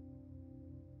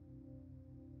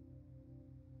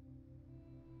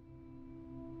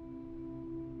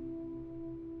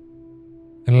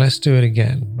 And let's do it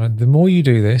again. Right? The more you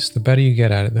do this, the better you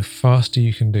get at it, the faster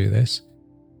you can do this.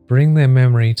 Bring their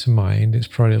memory to mind. It's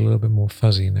probably a little bit more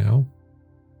fuzzy now.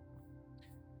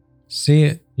 See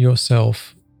it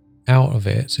yourself out of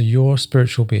it. So your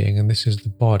spiritual being, and this is the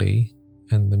body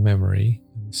and the memory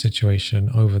and the situation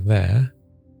over there.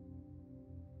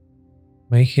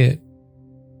 Make it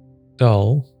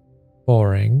dull,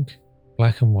 boring,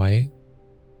 black and white.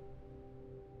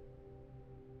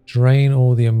 Drain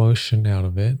all the emotion out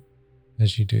of it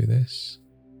as you do this.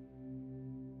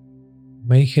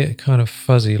 Make it kind of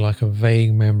fuzzy, like a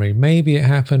vague memory. Maybe it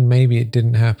happened, maybe it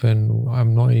didn't happen.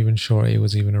 I'm not even sure it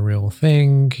was even a real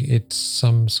thing. It's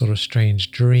some sort of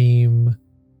strange dream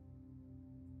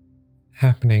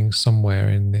happening somewhere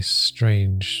in this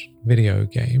strange video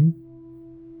game.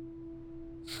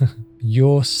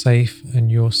 You're safe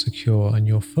and you're secure and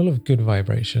you're full of good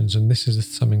vibrations, and this is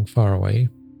something far away.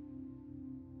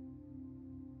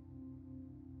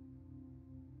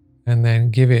 And then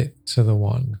give it to the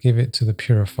one, give it to the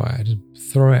purifier.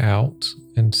 Just throw it out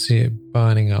and see it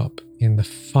burning up in the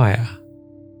fire.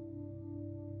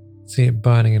 See it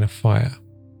burning in a fire.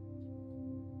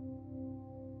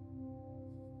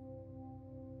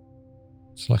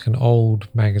 It's like an old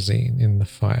magazine in the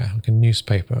fire, like a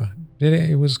newspaper.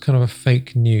 It was kind of a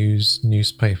fake news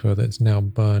newspaper that's now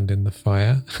burned in the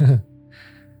fire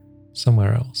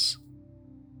somewhere else.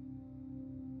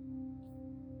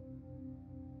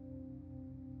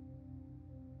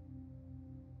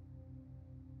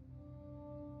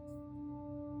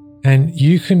 And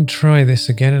you can try this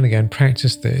again and again,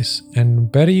 practice this, and the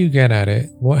better you get at it,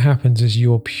 what happens is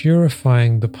you're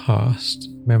purifying the past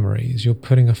memories. You're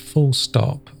putting a full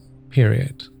stop,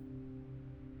 period.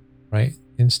 Right?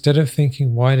 Instead of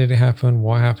thinking, why did it happen?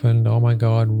 What happened? Oh my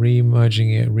God, re-merging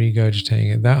it,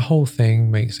 regurgitating it. That whole thing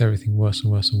makes everything worse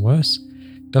and worse and worse.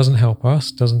 Doesn't help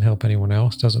us, doesn't help anyone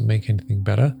else, doesn't make anything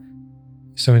better.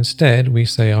 So instead, we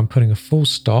say, I'm putting a full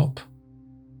stop.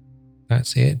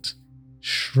 That's it.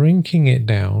 Shrinking it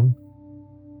down,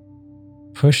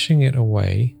 pushing it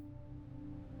away,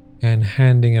 and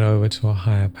handing it over to a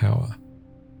higher power.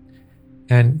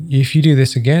 And if you do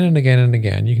this again and again and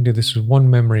again, you can do this with one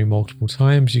memory multiple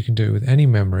times, you can do it with any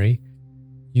memory,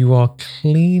 you are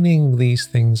cleaning these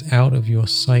things out of your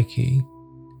psyche,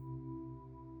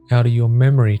 out of your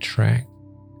memory track,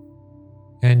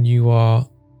 and you are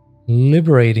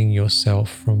liberating yourself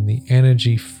from the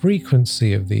energy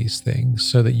frequency of these things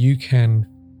so that you can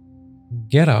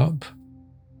get up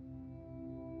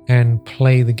and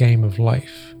play the game of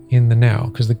life in the now,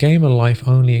 because the game of life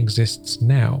only exists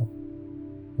now.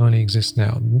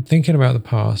 Thinking about the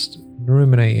past,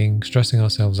 ruminating, stressing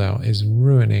ourselves out is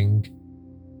ruining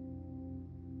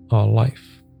our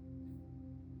life.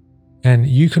 And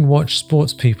you can watch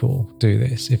sports people do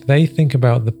this. If they think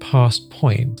about the past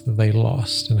point that they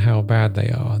lost and how bad they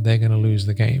are, they're going to lose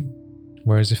the game.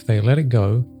 Whereas if they let it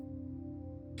go,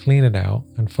 clean it out,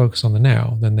 and focus on the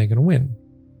now, then they're going to win.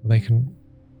 They can.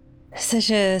 Such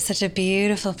a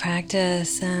beautiful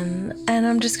practice, and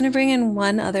I'm just going to bring in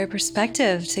one other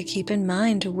perspective to keep in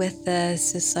mind with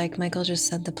this. It's like Michael just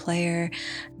said, the player,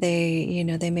 they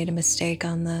made a mistake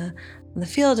on the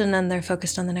field, and then they're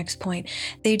focused on the next point.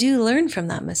 They do learn from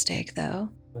that mistake, though.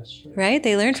 That's true. Right?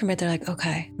 They learn from it. They're like,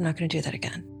 okay, I'm not going to do that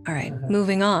again. All right,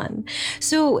 moving on.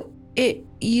 So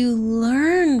you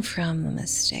learn from the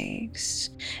mistakes,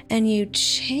 and you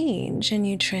change and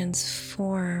you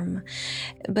transform,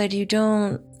 but you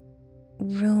don't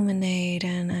ruminate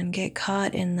and get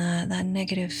caught in that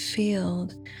negative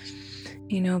field,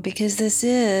 because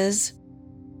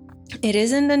it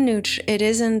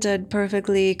isn't a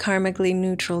perfectly karmically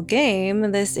neutral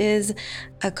game. This is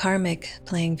a karmic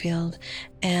playing field,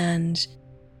 and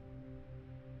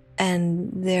And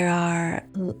there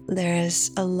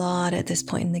is a lot at this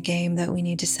point in the game that we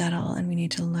need to settle, and we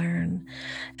need to learn,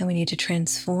 and we need to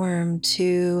transform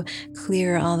to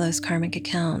clear all those karmic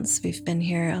accounts. We've been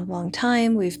here a long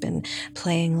time. We've been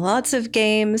playing lots of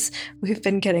games. We've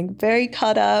been getting very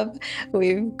caught up.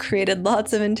 We've created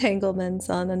lots of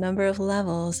entanglements on a number of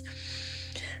levels.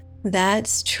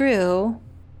 That's true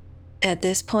at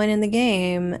this point in the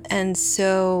game. And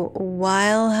so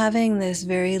while having this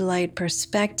very light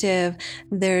perspective,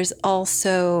 there's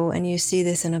also, and you see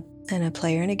this in a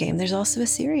player in a game, there's also a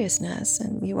seriousness,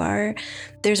 and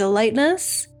there's a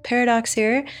lightness paradox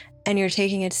here, and you're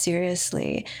taking it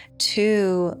seriously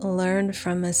to learn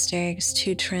from mistakes,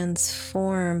 to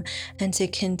transform, and to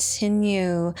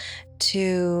continue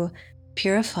to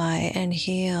purify and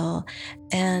heal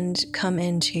and come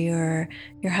into your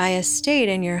highest state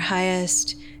and your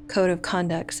highest code of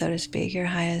conduct, so to speak, your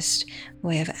highest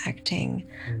way of acting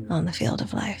on the field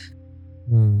of life.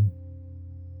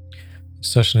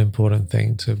 Such an important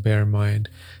thing to bear in mind.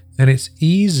 And it's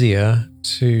easier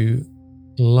to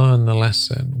learn the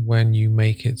lesson when you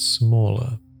make it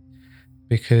smaller,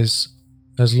 because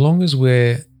as long as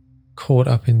we're caught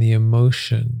up in the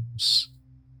emotions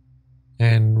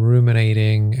and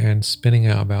ruminating and spinning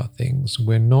out about things,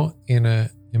 we're not in an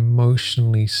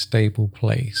emotionally stable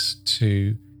place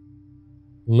to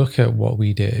look at what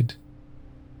we did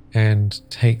and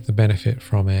take the benefit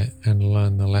from it and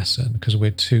learn the lesson, because we're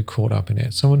too caught up in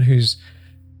it. Someone who's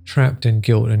trapped in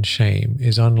guilt and shame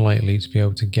is unlikely to be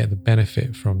able to get the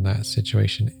benefit from that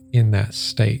situation in that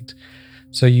state.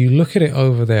 So you look at it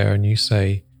over there and you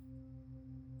say,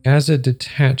 as a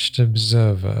detached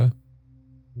observer,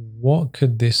 what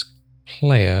could this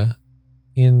player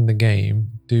in the game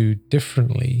do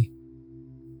differently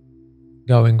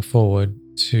going forward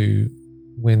to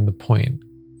win the point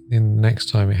in the next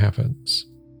time it happens?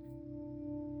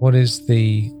 What is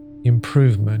the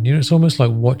improvement? It's almost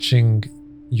like watching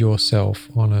yourself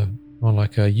on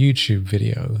like a YouTube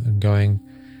video and going,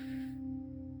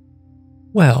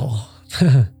 well,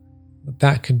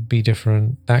 that could be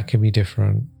different, that could be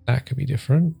different, that could be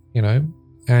different,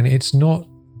 and it's not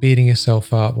beating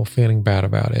yourself up or feeling bad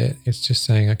about it. It's just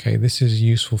saying, okay, this is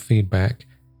useful feedback.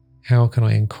 How can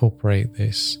I incorporate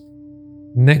this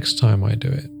next time I do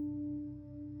it?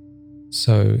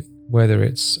 So whether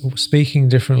it's speaking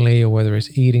differently, or whether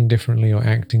it's eating differently, or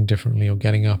acting differently, or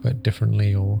getting up at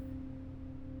differently, or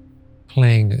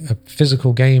playing a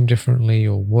physical game differently,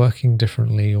 or working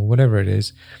differently, or whatever it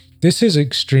is, this is an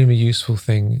extremely useful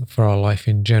thing for our life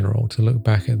in general, to look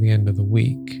back at the end of the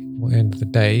week or end of the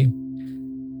day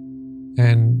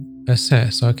and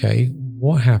assess, okay,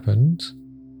 what happened?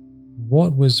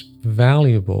 What was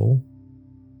valuable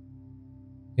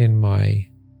in my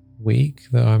week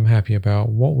that I'm happy about?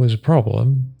 What was a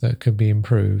problem that could be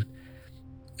improved?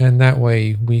 And that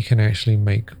way we can actually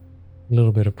make a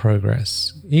little bit of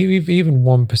progress. Even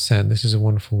 1%, this is a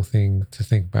wonderful thing to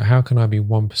think about. How can I be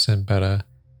 1% better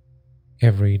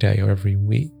every day or every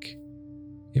week?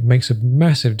 It makes a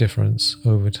massive difference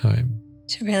over time.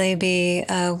 To really be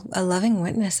a loving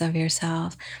witness of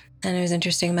yourself. And it was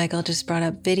interesting, Michael just brought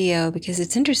up video, because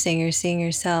it's interesting, you're seeing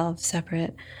yourself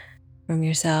separate from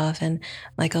yourself. And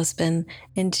Michael's been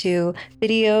into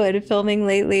video and filming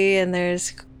lately, and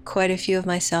there's quite a few of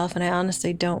myself, and I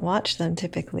honestly don't watch them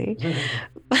typically.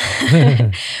 But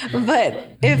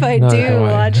if I do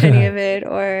watch any of it,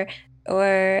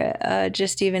 or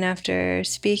just even after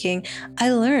speaking,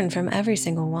 I learn from every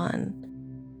single one.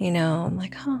 I'm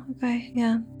like, oh, okay,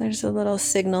 yeah, there's a little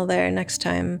signal there. Next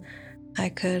time I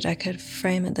could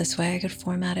frame it this way, I could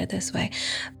format it this way.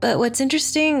 But what's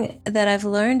interesting that I've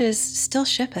learned is still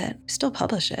ship it, still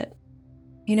publish it.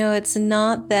 It's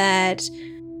not that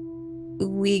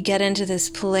we get into this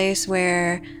place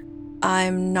where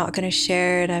I'm not going to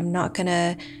share it, I'm not going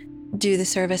to do the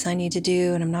service I need to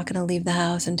do, and I'm not going to leave the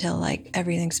house until like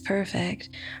everything's perfect.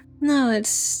 No,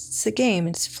 it's a game.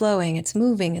 It's flowing. It's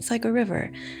moving. It's like a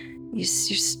river. You're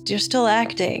still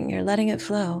acting. You're letting it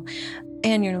flow,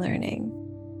 and you're learning,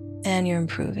 and you're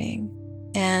improving,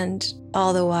 and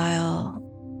all the while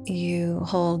you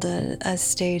hold a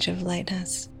stage of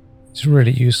lightness. It's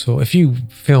really useful if you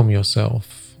film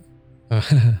yourself.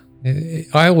 I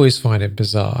always find it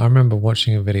bizarre. I remember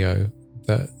watching a video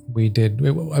that we did.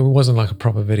 It wasn't like a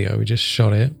proper video. We just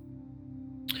shot it.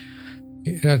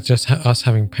 Just us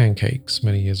having pancakes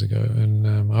many years ago,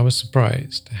 and I was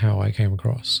surprised how I came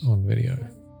across on video.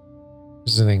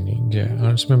 This is in England, yeah. I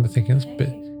just remember thinking,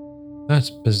 that's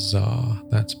bizarre.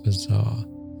 That's bizarre.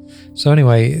 So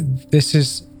anyway, this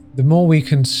is, the more we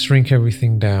can shrink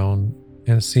everything down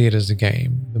and see it as a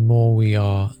game, the more we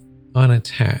are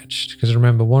unattached. Because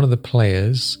remember, one of the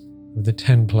players, of the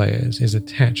 10 players, is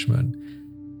attachment.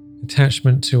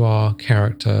 Attachment to our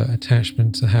character,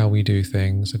 attachment to how we do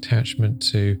things, attachment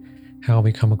to how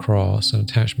we come across, and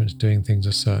attachment to doing things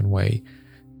a certain way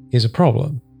is a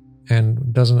problem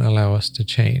and doesn't allow us to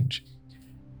change.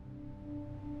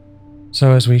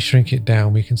 So as we shrink it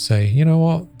down, we can say, you know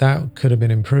what, that could have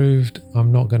been improved.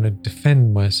 I'm not going to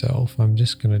defend myself. I'm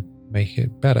just going to make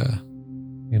it better,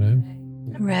 you know?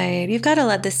 Right. You've got to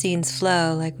let the scenes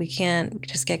flow. Like, we can't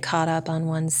just get caught up on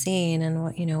one scene and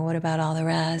what about all the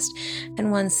rest?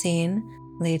 And one scene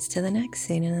leads to the next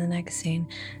scene and the next scene.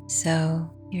 So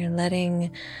you're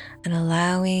letting and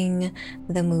allowing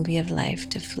the movie of life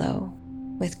to flow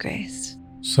with grace.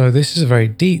 So this is a very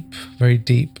deep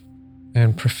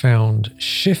and profound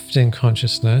shift in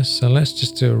consciousness. So let's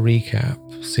just do a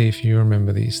recap, see if you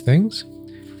remember these things.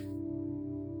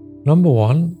 Number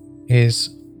one is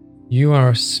you are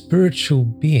a spiritual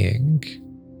being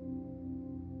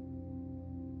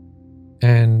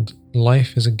and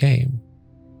life is a game.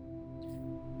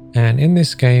 And in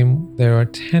this game, there are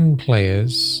 10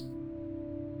 players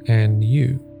and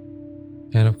you.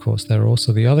 And of course, there are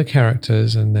also the other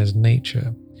characters and there's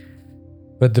nature.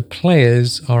 But the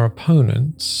players, our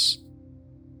opponents,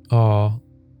 are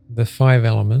the 5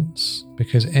 elements,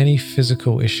 because any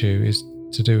physical issue is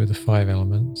to do with the 5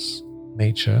 elements,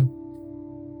 nature.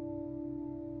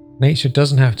 Nature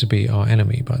doesn't have to be our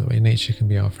enemy, by the way. Nature can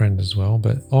be our friend as well.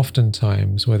 But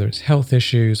oftentimes, whether it's health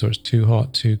issues or it's too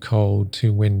hot, too cold,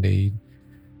 too windy,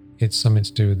 it's something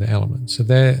to do with the elements. So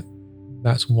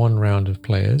that's one round of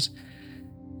players.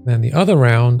 Then the other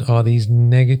round are these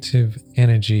negative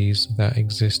energies that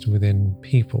exist within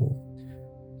people.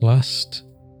 Lust,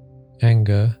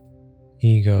 anger,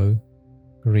 ego,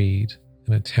 greed,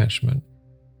 and attachment.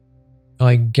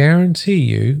 I guarantee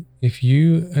you, if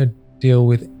you deal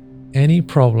with any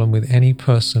problem with any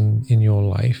person in your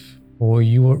life, or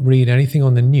you read anything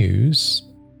on the news,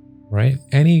 right?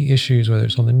 Any issues, whether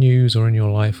it's on the news or in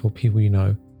your life or people you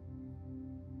know,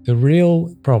 the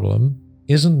real problem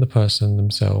isn't the person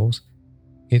themselves.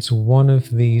 It's one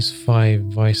of these 5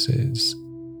 vices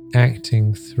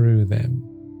acting through them.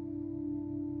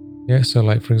 Yeah, so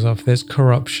like, for example, if there's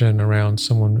corruption around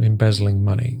someone embezzling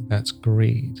money, that's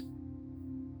greed.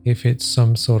 If it's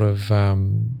some sort of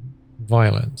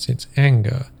violence, it's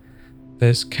anger.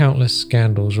 There's countless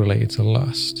scandals related to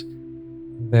lust.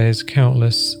 There's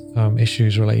countless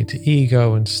issues related to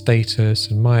ego and status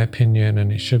and my opinion,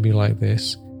 and it should be like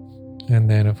this. And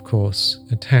then, of course,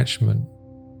 attachment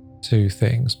to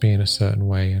things being a certain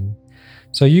way. And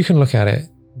so you can look at it.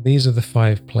 These are the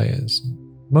 5 players.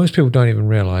 Most people don't even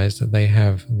realize that they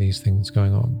have these things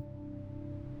going on.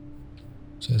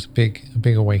 So it's a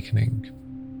big awakening.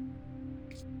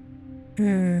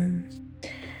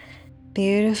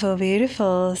 Beautiful,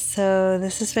 beautiful. So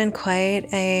this has been quite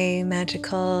a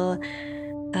magical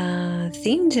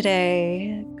theme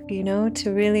today,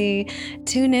 to really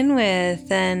tune in with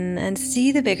and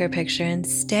see the bigger picture and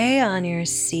stay on your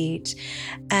seat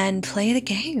and play the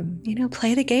game,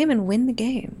 play the game and win the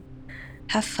game.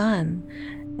 Have fun.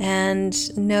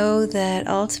 And know that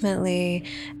ultimately,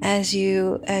 as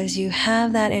you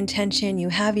have that intention, you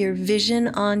have your vision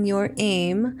on your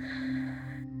aim,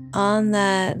 on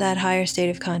that higher state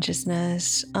of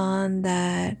consciousness, on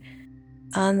that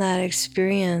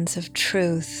experience of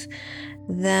truth,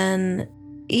 then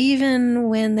even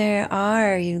when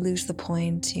you lose the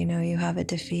point, you have a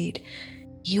defeat,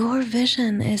 your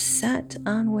vision is set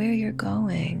on where you're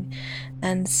going.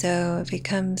 And so it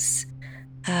becomes,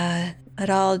 it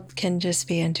all can just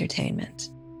be entertainment.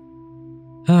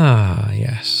 Ah,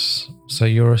 yes. So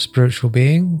you're a spiritual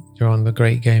being. You're on the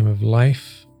great game of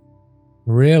life.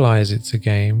 Realize it's a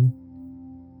game.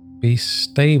 Be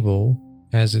stable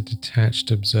as a detached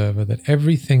observer, that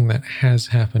everything that has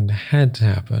happened had to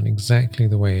happen exactly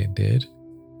the way it did.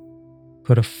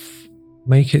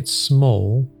 Make it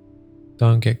small.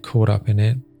 Don't get caught up in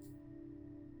it.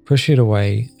 Push it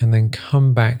away and then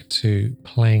come back to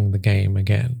playing the game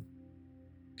again.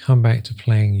 Come back to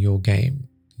playing your game.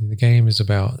 The game is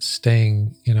about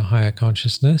staying in a higher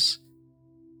consciousness,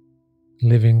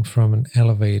 living from an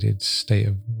elevated state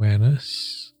of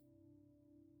awareness,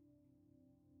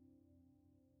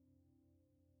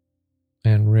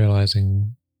 and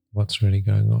realizing what's really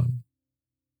going on.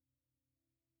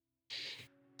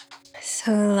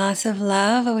 So lots of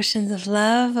love,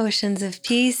 oceans of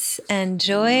peace and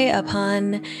joy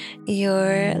upon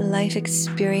your life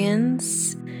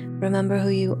experience Remember who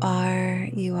you are.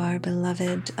 You are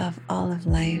beloved of all of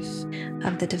life,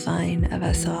 of the divine, of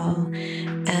us all.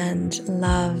 And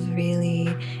love really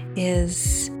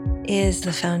is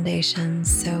the foundation.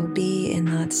 So be in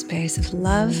that space of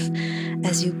love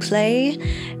as you play.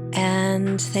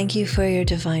 And thank you for your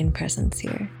divine presence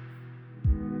here.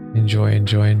 Enjoy,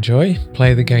 enjoy, enjoy.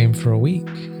 Play the game for a week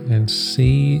and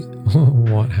see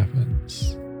what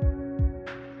happens.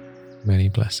 Many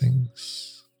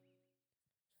blessings.